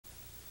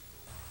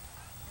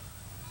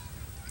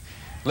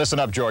Listen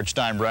up, George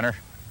Steinbrenner.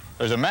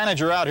 There's a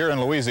manager out here in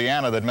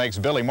Louisiana that makes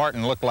Billy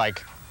Martin look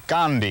like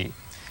Gandhi.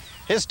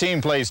 His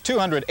team plays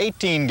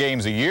 218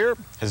 games a year,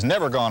 has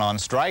never gone on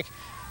strike,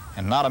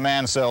 and not a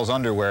man sells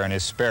underwear in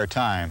his spare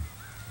time.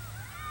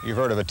 You've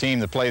heard of a team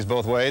that plays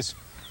both ways?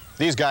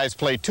 These guys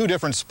play two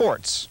different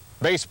sports,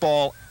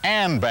 baseball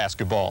and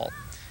basketball.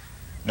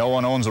 No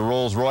one owns a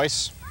Rolls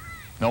Royce.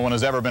 No one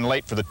has ever been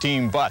late for the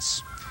team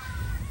bus.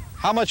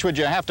 How much would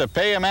you have to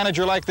pay a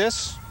manager like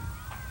this?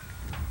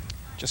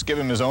 Just give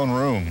him his own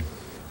room.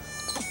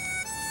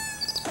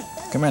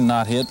 Come in,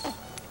 not hit.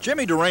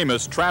 Jimmy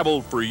Deramus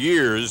traveled for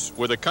years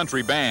with a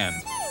country band,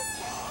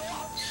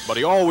 but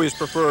he always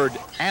preferred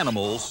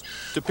animals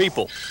to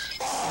people.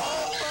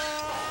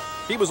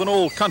 He was an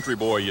old country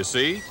boy, you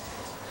see,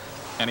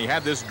 and he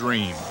had this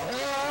dream.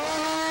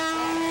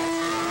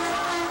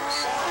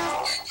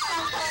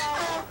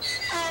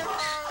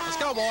 Let's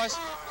go, boys.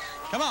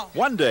 Come on.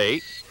 One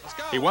day,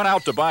 he went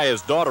out to buy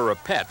his daughter a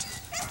pet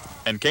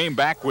and came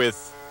back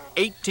with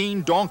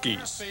 18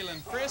 donkeys, Feeling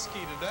frisky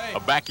today. a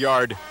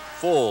backyard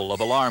full of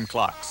alarm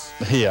clocks.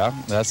 Yeah,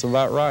 that's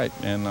about right.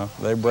 And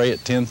they bray at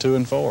 10, 2,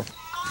 and 4.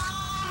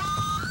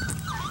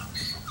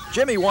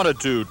 Jimmy wanted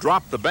to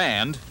drop the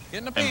band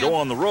and go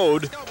on the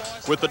road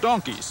with the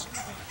donkeys.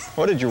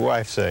 What did your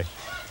wife say?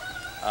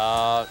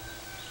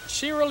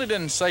 She really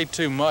didn't say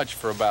too much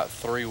for about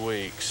 3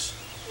 weeks.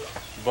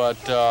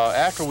 But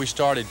after we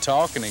started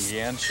talking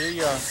again, she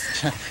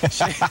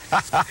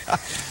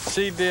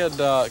did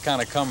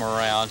kind of come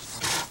around.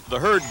 The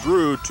herd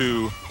grew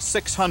to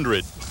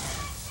 600.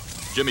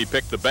 Jimmy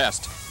picked the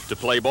best to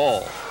play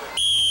ball.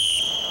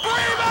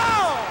 Play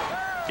ball!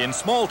 In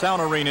small-town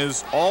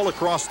arenas all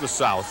across the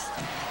South,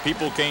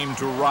 people came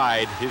to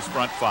ride his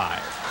front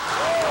five.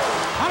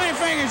 How many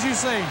fingers you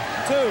see?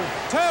 2.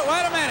 2.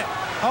 Wait a minute.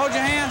 Hold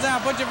your hands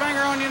out. Put your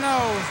finger on your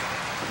nose.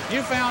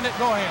 You found it.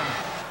 Go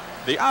ahead.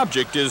 The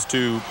object is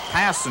to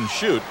pass and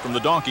shoot from the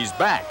donkey's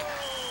back.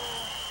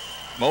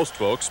 Most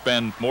folks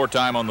spend more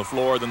time on the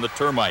floor than the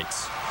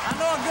termites. I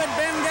know a good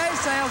Ben Gay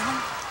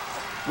salesman.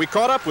 We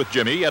caught up with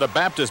Jimmy at a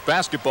Baptist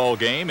basketball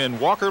game in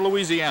Walker,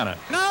 Louisiana.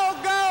 No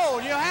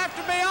goal. You have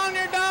to be on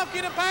your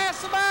donkey to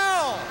pass the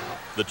ball.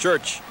 The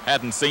church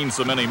hadn't seen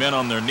so many men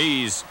on their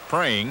knees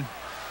praying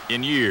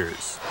in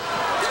years.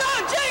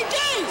 Come on,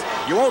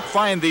 JJ! You won't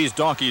find these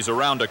donkeys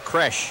around a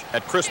creche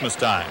at Christmas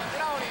time,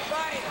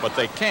 but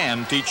they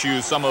can teach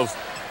you some of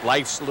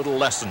life's little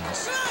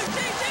lessons.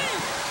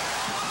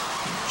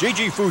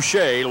 Gigi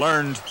Fouché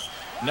learned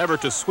never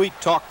to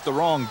sweet-talk the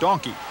wrong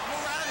donkey.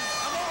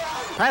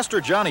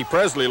 Pastor Johnny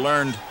Presley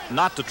learned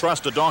not to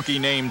trust a donkey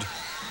named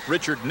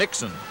Richard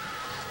Nixon.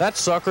 That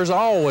sucker's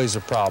always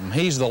a problem.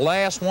 He's the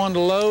last one to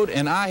load,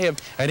 and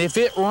if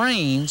it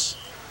rains,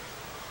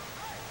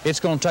 it's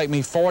going to take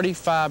me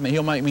 45 minutes.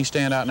 He'll make me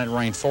stand out in that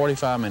rain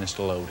 45 minutes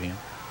to load him.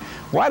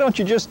 Why don't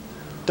you just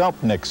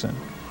dump Nixon?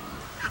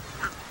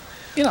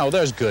 You know,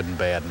 there's good and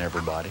bad in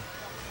everybody.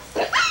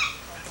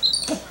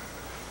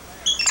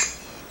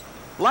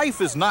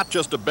 Life is not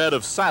just a bed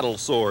of saddle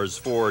sores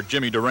for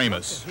Jimmy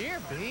Deramus. Here,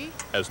 B.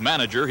 As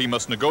manager, he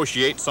must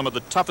negotiate some of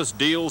the toughest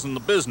deals in the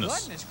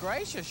business. Goodness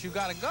gracious, you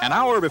gotta go. An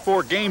hour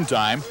before game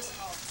time,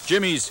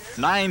 Jimmy's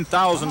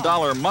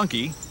 $9,000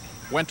 monkey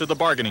went to the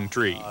bargaining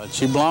tree.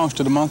 She belongs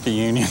to the monkey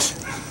union.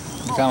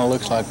 It kind of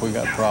looks like we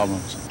got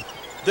problems.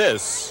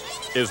 This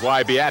is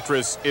why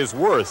Beatrice is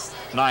worth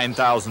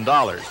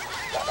 $9,000.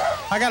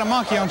 I got a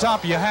monkey on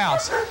top of your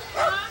house.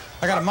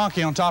 I got a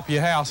monkey on top of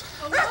your house.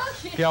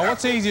 Yeah,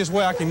 what's the easiest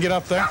way I can get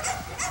up there?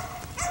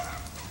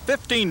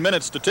 15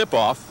 minutes to tip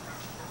off,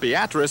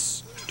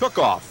 Beatrice took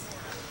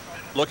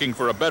off, looking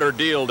for a better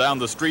deal down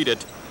the street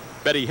at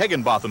Betty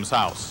Higginbotham's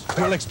house.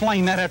 We'll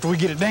explain that after we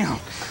get it down.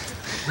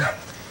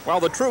 While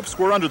the troops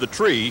were under the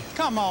tree,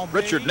 Come on, baby.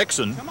 Richard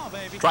Nixon Come on,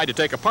 baby. tried to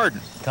take a pardon.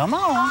 Come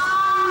on.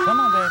 Come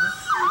on, baby.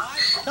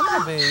 Come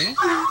on, baby.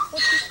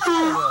 What's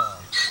the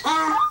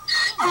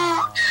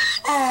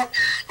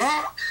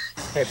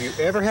Have you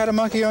ever had a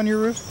monkey on your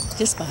roof?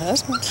 Just my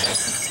husband.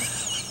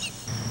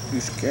 You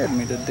scared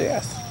me to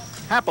death.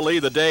 Happily,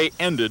 the day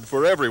ended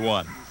for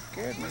everyone.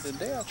 Scared me to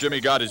death. Jimmy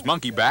got his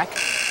monkey back.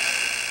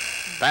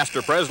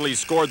 Pastor Presley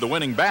scored the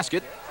winning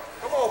basket.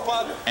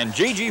 And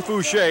Gigi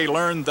Fouché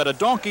learned that a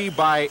donkey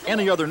by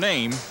any other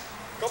name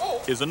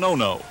is a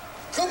no-no.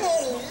 Come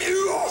on,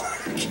 mule!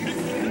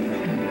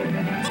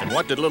 And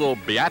what did little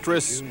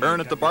Beatrice earn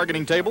at the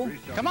bargaining table?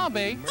 Come on,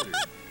 B.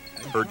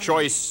 Her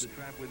choice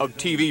of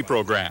TV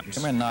programs.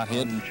 Come in, not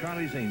hit.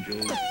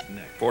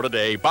 For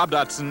today, Bob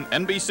Dotson,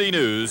 NBC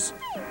News,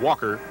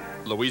 Walker,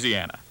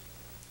 Louisiana.